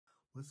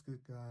What's good,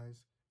 guys?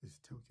 It's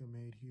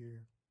tokyomade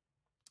here.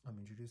 I'm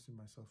introducing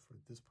myself for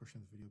this portion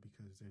of the video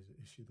because there's an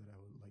issue that I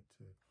would like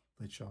to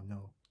let y'all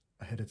know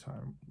ahead of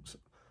time,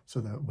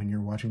 so that when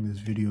you're watching this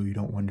video, you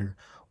don't wonder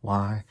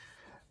why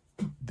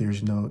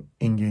there's no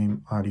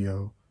in-game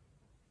audio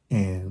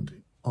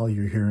and all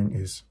you're hearing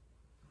is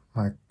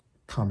my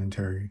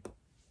commentary.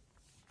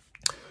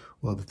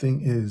 Well, the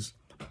thing is,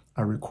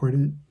 I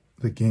recorded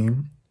the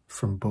game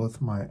from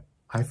both my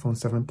iPhone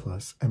 7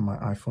 Plus and my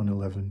iPhone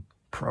 11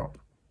 Pro.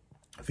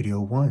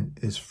 Video 1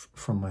 is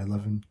from my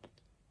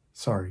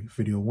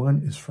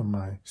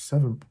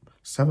 7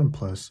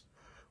 Plus,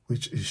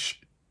 which is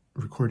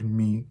recording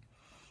me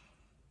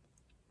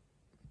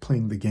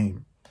playing the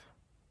game,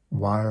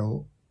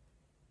 while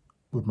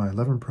with my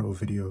 11 Pro,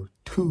 video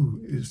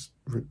 2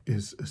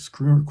 is a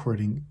screen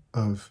recording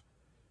of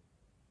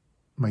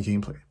my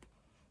gameplay.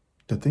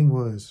 The thing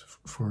was,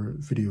 for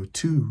video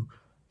 2,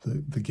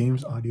 the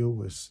game's audio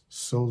was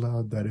so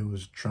loud that it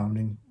was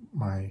drowning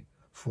my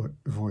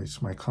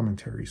voice, my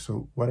commentary.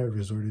 So what I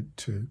resorted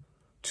to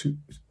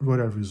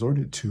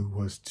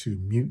was to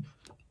mute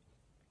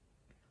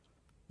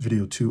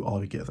video 2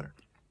 altogether.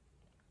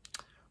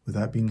 With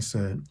that being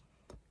said,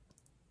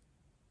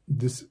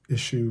 this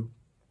issue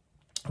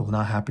will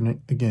not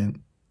happen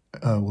again.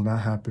 In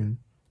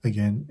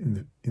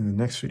the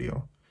next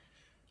video.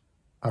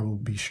 I will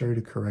be sure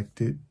to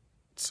correct it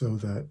so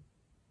that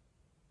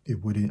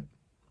it wouldn't,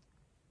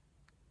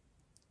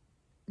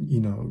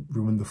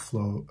 ruin the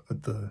flow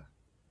of the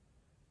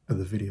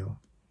video.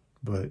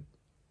 But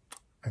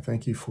I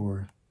thank you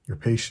for your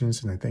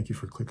patience, and I thank you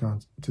for clicking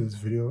on to this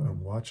video and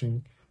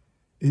watching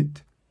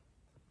it.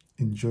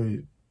 Enjoy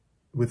it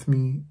with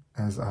me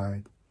as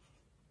I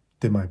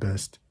did my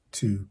best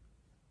to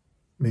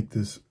make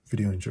this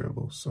video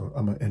enjoyable. So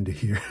I'm gonna end it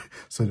here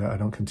so that I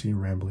don't continue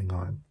rambling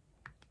on.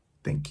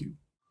 Thank you.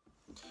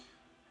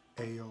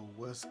 Hey yo,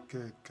 what's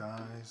good,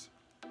 guys?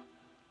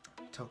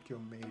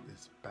 tokyomade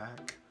is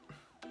back.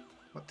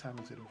 What time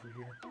is it over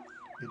here?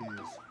 It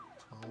is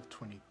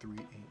 12:23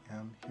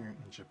 a.m. here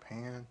in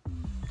Japan,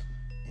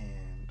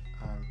 and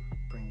I'm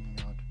bringing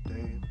y'all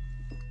today.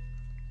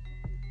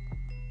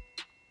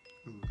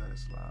 Ooh, that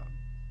is loud.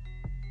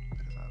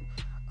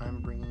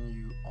 I'm bringing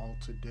you all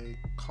today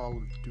Call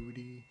of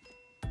Duty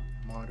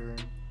Modern.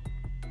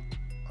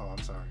 Oh,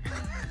 I'm sorry.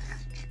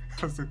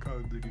 I said Call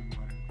of Duty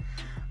Modern.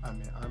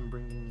 I'm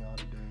bringing y'all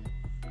today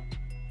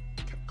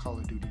Call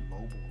of Duty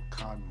Mobile,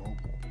 COD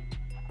Mobile.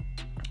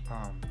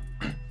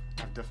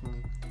 I've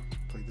definitely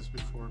played this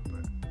before,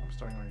 but I'm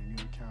starting on a new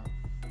account.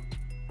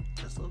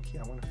 Just low key,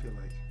 I want to feel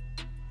like,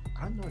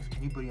 I don't know if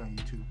anybody on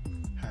YouTube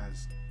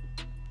has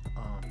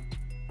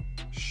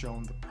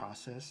shown the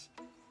process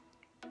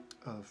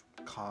of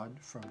COD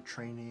from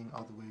training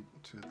all the way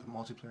to the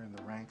multiplayer and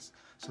the ranks.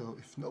 So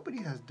if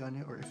nobody has done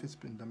it, or if it's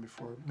been done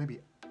before,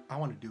 maybe I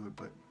want to do it,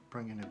 but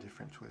bring in a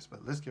different twist.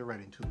 But let's get right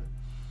into it.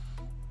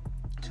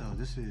 So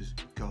this is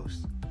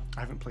Ghost.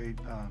 I haven't played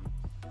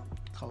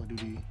Call of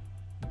Duty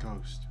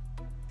Ghost,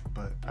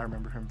 but I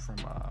remember him from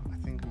I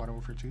think Modern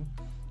Warfare 2.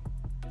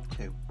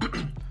 Okay.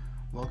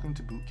 Welcome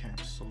to boot camp,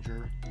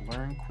 soldier.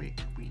 Learn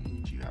quick. We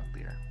need you out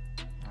there.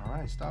 All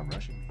right, stop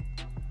rushing me.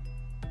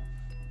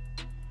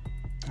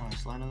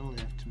 Slide on the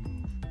left to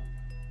move.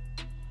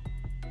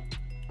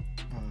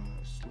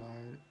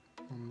 Slide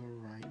on the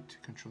right to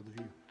control the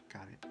view.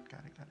 Got it.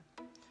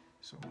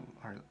 So,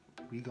 all right,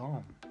 we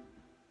gone.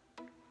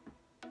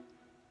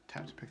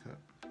 Tap to pick up.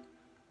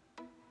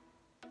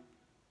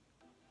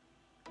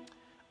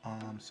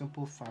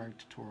 Simple fire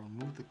tutorial.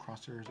 Move the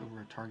crosshairs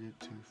over a target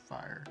to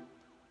fire.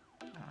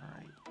 All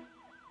right.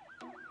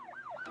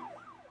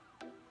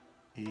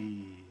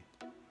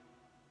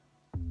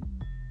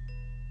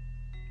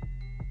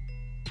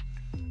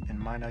 And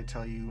mind I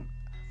tell you,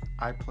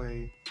 I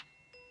play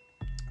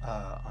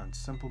on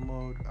simple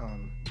mode.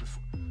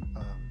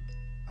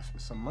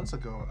 Some months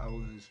ago, I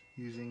was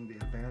using the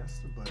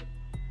advanced, but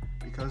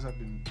because I've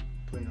been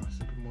playing on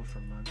simple mode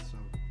for months, so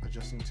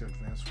adjusting to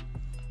advanced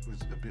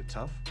was a bit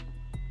tough.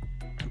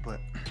 But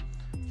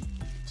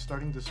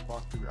starting this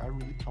walkthrough, I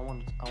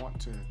want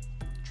to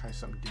try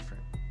something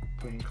different.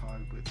 Playing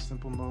COD with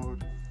simple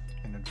mode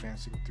and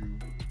advancing through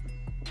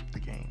the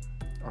game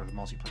or the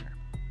multiplayer.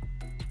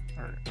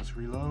 All right, let's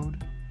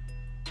reload.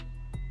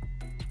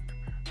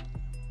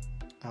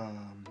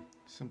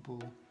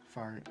 Simple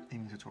fire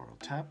aiming tutorial.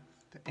 Tap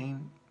the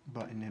aim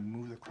button and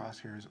move the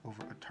crosshairs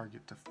over a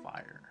target to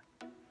fire.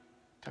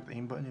 Tap the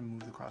aim button and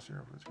move the crosshair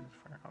over the target to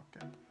fire.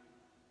 Okay.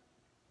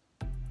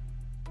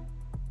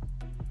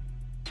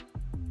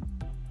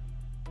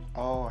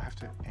 Oh, I have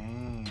to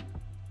aim.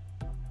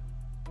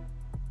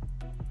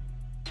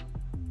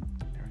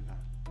 There we go.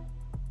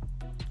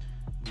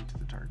 Move to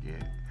the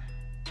target.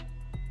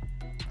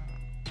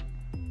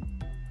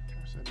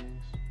 Camera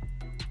settings.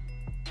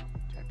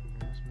 Type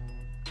advanced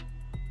mode.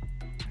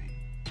 Wait.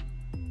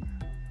 Okay.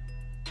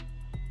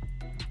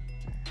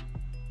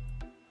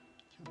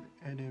 Kill the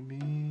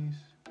enemies.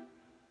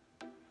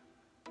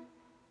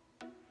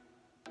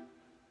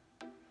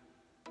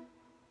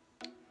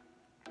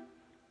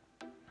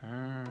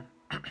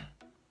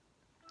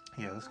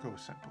 Yeah, let's go with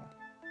simple.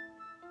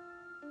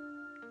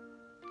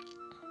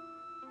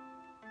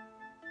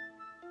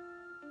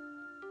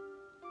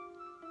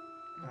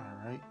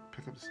 Alright,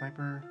 pick up the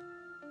sniper.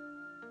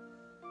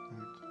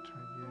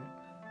 Target.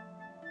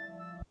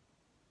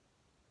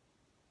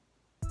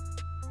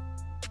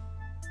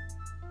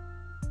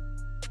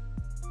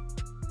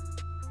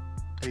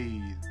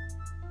 Hey.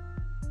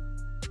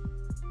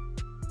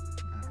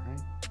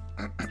 Alright.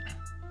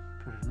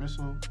 Predator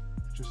missile,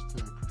 just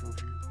to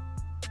provoke you.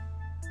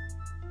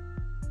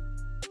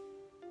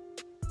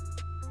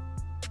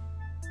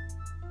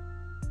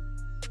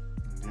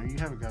 And there you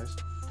have it, guys.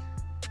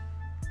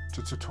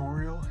 The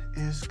tutorial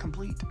is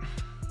complete.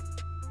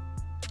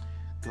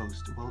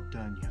 Ghost, well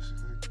done. You have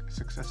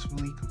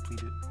successfully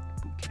completed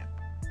boot camp.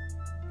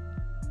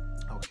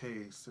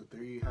 Okay, so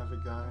there you have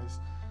it, guys.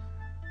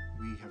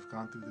 We have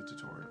gone through the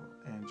tutorial,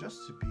 and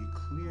just to be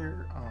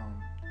clear,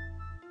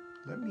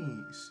 let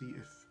me see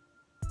if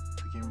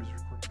the game is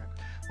recording.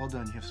 Well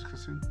done. You have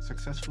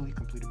successfully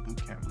completed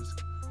boot camp. Let's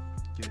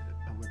get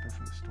a weapon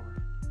from the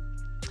store.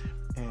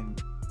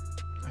 And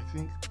I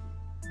think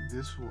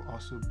this will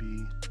also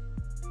be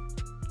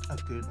a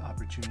good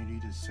opportunity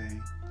to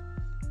say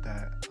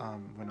that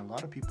when a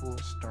lot of people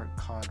start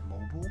COD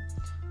Mobile,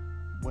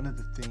 one of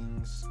the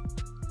things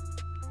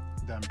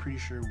that I'm pretty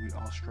sure we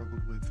all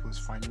struggled with was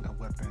finding a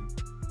weapon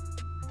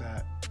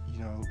that, you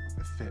know,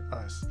 fit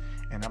us.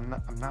 And I'm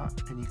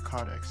not any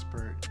COD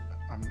expert.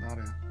 I'm not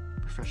a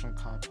professional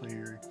COD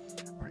player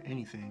or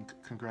anything.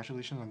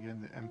 Congratulations on getting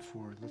the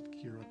M4. Let's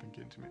gear up and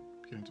get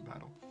into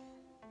battle.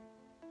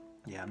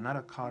 Yeah, I'm not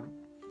a COD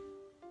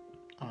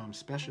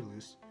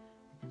specialist.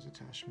 Weapons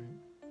attachment,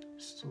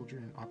 soldier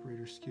and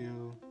operator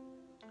skill,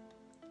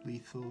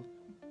 lethal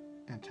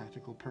and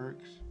tactical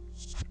perks.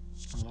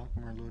 Unlock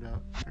more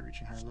loadout by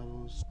reaching higher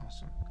levels.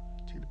 Awesome.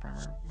 Take the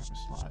primary weapon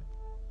slot.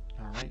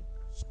 Alright.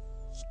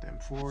 The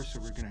M4,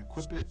 so we're gonna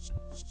equip it.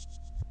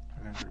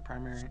 We're gonna go to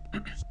primary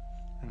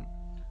and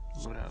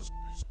load out.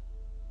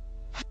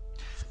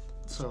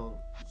 So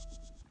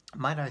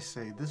might I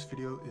say this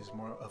video is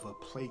more of a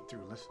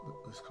playthrough.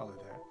 Let's call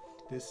it that.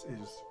 This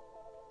is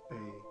a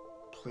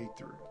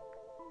playthrough.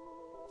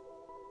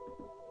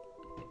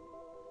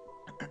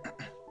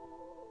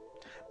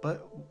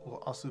 But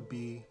will also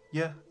be,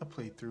 yeah, a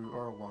playthrough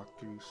or a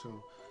walkthrough.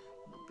 So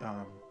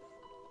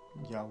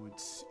y'all would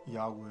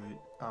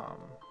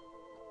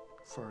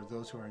for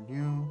those who are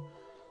new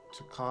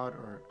to COD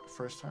or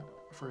first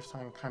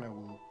time kind of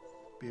will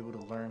be able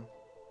to learn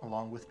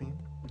along with me.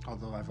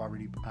 Although I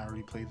already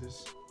played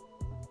this,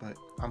 but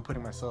I'm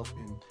putting myself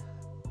in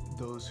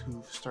those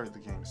who've started the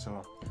game.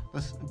 So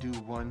let's do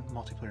one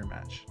multiplayer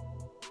match.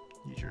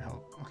 Need your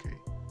help. Okay,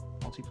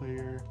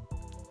 multiplayer.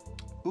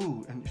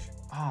 Ooh, and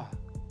I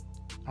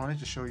wanted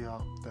to show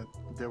y'all that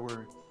there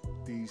were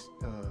these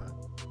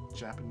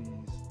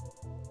Japanese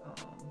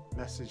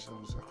message that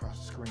was across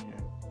the screen,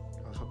 and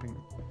I was hoping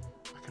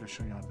I could have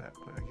shown y'all that,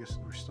 but I guess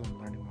we're still in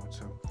learning mode.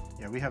 So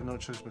yeah, we have no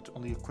choice but to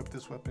only equip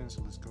this weapon,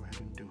 so let's go ahead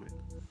and do it.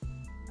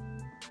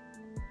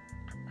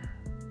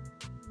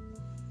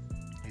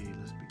 Hey,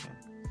 let's begin.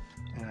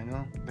 And I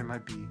know there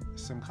might be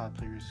some COD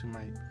players who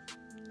might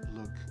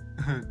look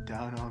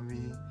down on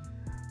me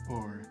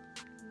or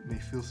may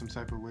feel some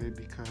type of way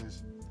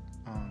because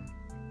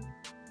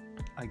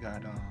I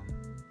got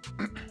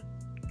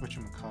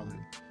whatchamacallit,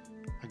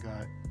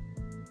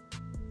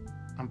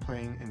 I'm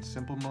playing in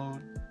simple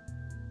mode,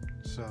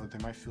 so they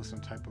might feel some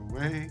type of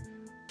way,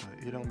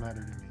 but it don't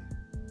matter to me.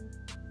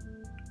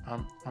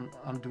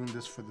 I'm doing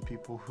this for the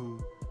people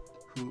who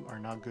are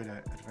not good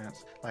at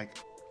advanced. Like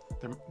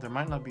there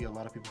might not be a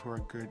lot of people who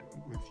are good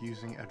with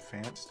using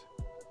advanced,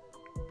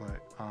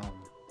 but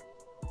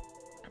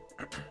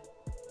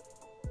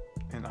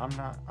and I'm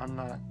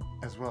not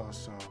as well.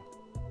 So,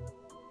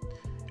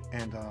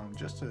 and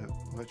just to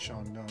let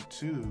y'all know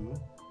too,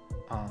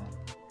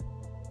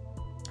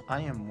 I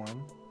am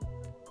one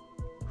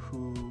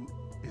who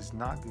is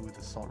not good with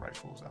assault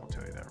rifles. I'll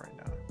tell you that right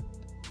now.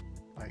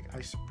 Like,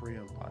 I spray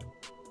a lot,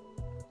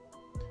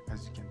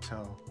 as you can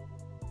tell.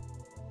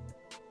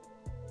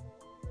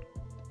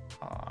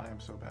 I am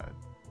so bad.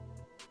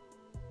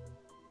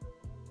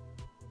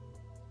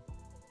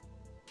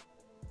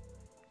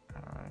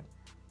 Alright.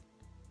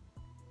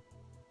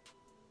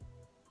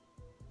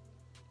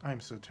 I am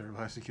so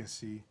terrible, as you can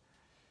see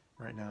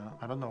right now.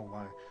 I don't know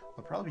why,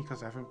 but probably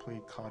because I haven't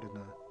played COD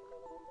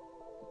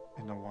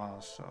in a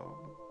while,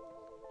 so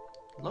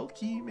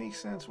low-key makes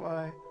sense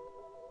why.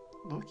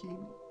 Low-key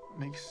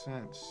makes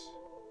sense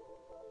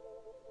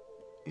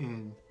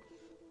in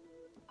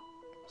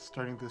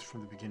starting this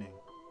from the beginning,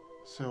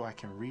 so I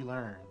can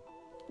relearn,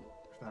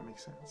 if that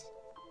makes sense.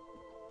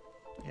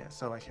 Yeah,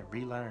 so I can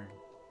relearn,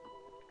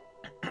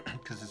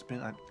 because it's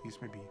been at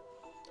least maybe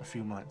a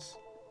few months.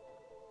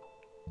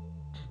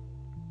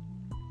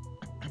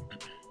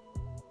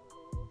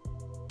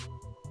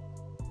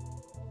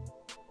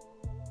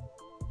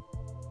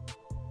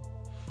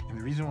 And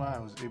the reason why I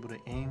was able to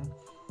aim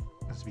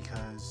is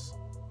because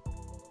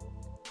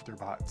they're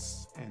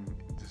bots, and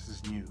this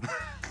is new.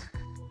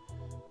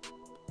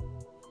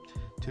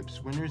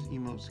 Tips: winners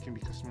emotes can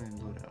be customized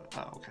and loaded out.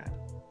 Oh, okay.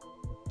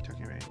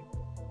 Tokyomade.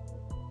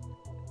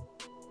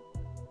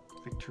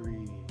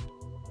 Victory.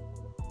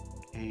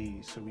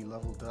 Hey, so we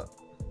leveled up.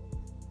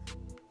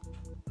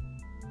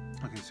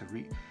 Okay, so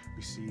we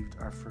received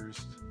our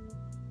first.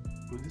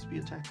 Would this be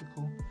a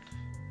tactical?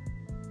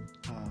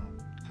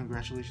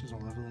 Congratulations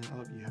on leveling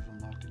up. You have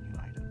unlocked a new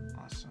item.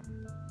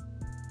 Awesome.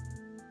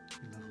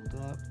 You leveled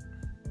up.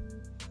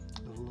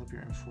 Level up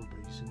your M4 by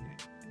using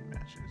it in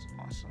matches.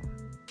 Awesome.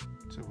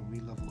 So when we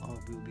level up,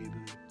 we'll be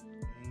able to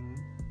gain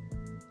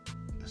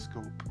a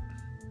scope.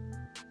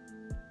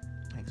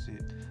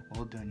 Exit.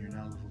 Well done. You're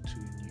now level 2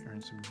 and you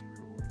earn some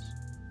new rewards.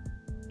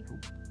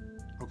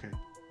 Oh. Okay.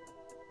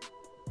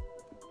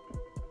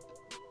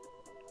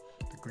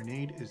 The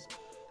grenade is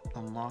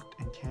unlocked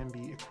and can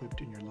be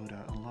equipped in your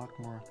loadout. Unlock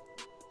more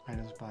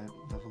items by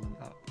leveling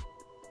up.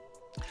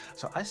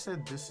 So I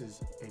said this is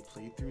a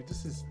playthrough.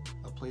 This is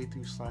a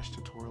playthrough /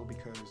 tutorial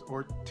because,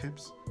 or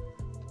tips,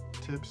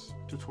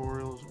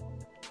 tutorials,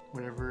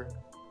 whatever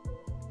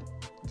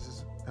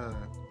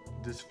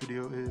this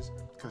video is.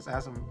 Because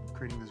as I'm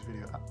creating this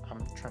video,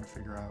 I'm trying to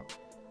figure out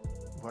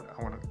what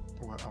I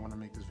want to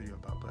make this video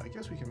about. But I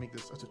guess we can make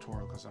this a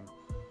tutorial because I'm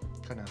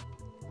kind of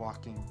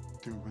walking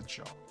through with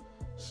y'all.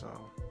 So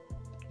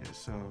yeah,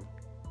 so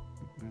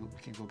we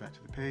can go back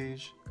to the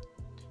page.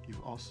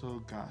 You've also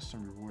got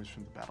some rewards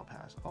from the battle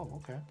pass. Oh,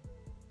 okay.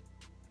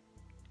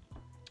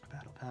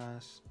 Battle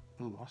pass.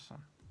 Ooh,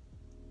 awesome.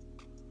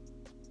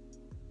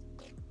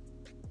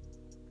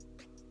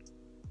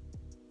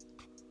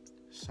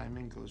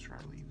 Simon Goes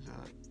Riley.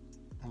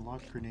 The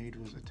unlocked grenade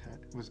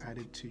was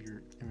added to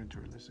your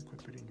inventory. Let's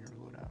equip it in your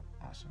loadout.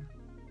 Awesome.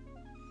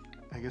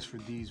 I guess for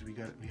these we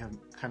have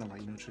kind of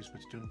like no choice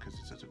but to do them because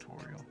it's a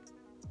tutorial.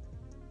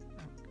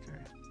 Okay.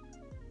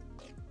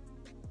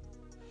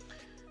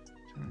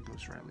 Simon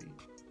Goes Riley.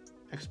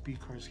 XP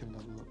cards can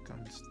level up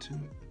guns to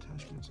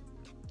attachments.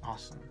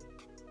 Awesome.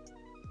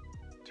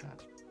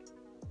 Tap.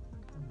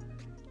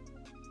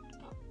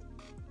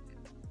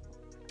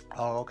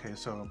 Oh, okay.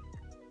 So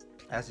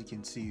as you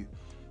can see,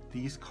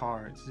 these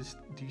cards,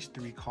 these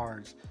 3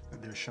 cards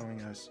that they're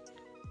showing us,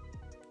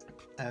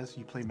 as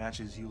you play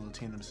matches, you will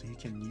obtain them. So you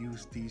can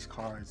use these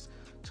cards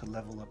to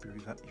level up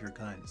your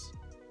guns.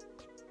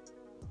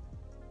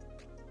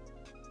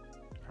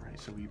 All right.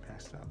 So we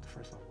passed out the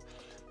first level.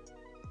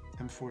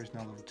 M4 is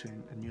now level 2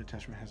 and a new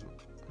attachment has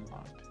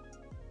unlocked.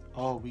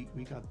 Oh, we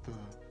got the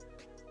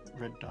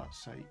red dot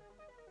sight.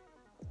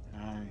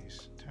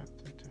 Nice. Tap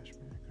the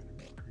attachment. I'm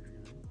gonna preview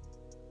it.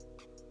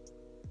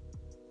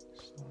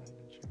 Slide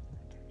and change the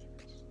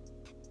attachments.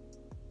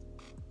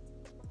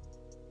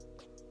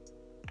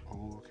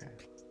 Oh, okay.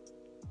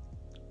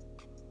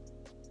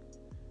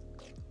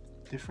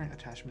 Different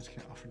attachments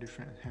can offer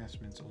different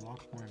enhancements.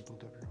 Unlock more and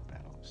build up your own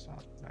battle.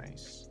 Stop.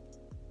 Nice.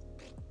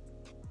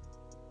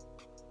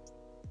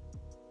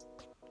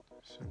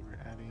 So we're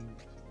adding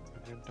the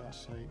red dot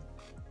sight.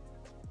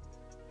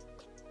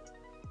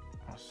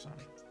 Awesome.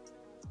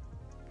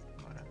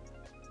 But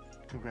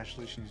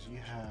congratulations, you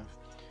have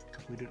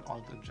completed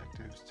all the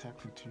objectives. Tap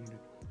continue to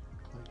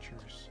collect your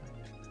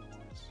assignment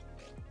rewards.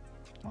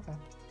 Okay,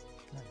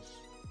 nice.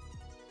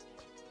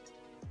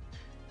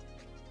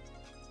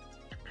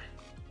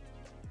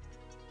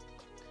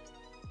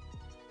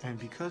 And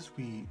because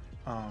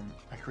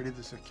I created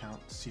this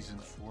account season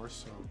 4,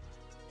 so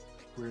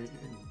we're in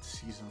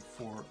season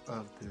 4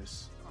 of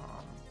this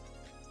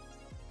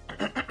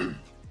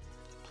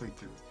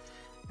playthrough,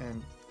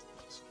 and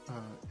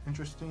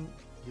interesting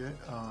yet,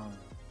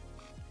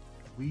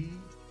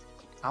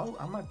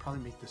 I might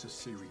probably make this a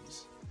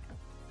series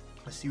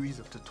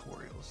of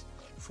tutorials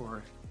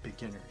for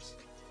beginners.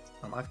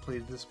 I've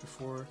played this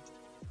before,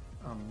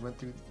 went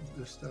through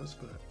the steps,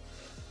 but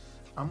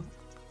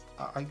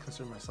I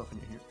consider myself an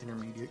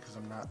intermediate because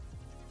I'm not.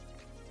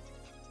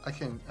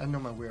 I know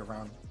my way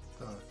around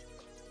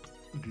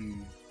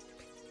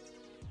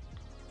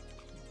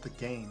the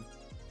game,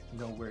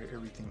 know where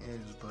everything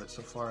is, but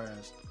so far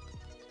as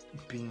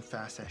being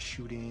fast at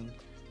shooting,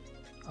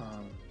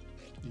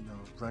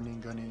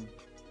 running, gunning,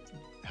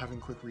 having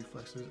quick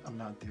reflexes, I'm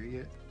not there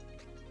yet.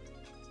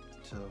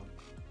 So,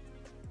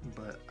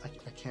 but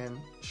I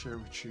can share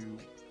with you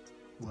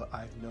what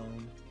I've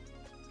known,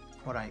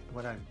 what I've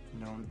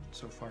known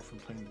so far from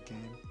playing the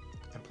game,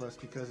 and plus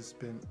because it's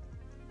been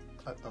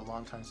a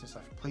long time since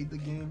I've played the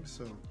game,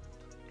 so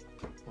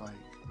like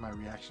my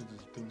reactions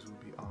and things will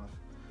be off.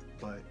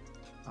 But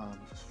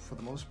for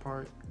the most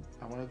part,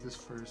 I wanted this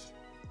first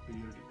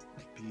video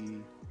to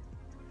be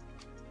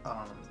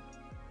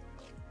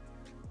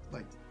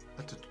like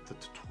the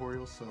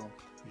tutorial, so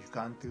you've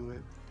gone through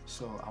it.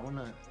 So I want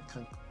to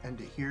end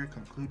it here,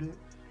 conclude it,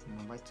 and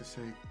I'd like to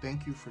say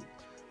thank you for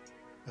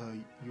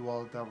you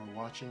all that were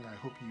watching. I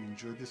hope you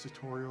enjoyed this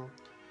tutorial.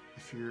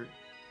 If you're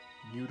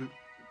new to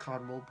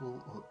COD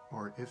Mobile,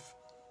 or if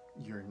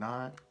you're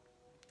not,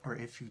 or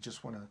if you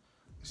just want to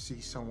see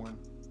someone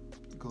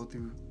go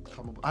through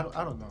COD Mobile,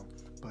 I don't know,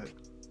 but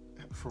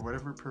for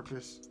whatever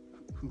purpose,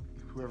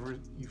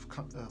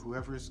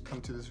 whoever's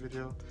come to this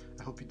video,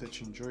 I hope that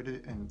you enjoyed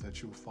it and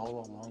that you will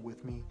follow along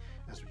with me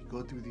as we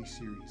go through these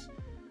series.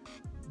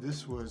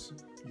 This was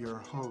your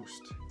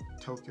host,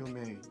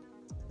 tokyomade.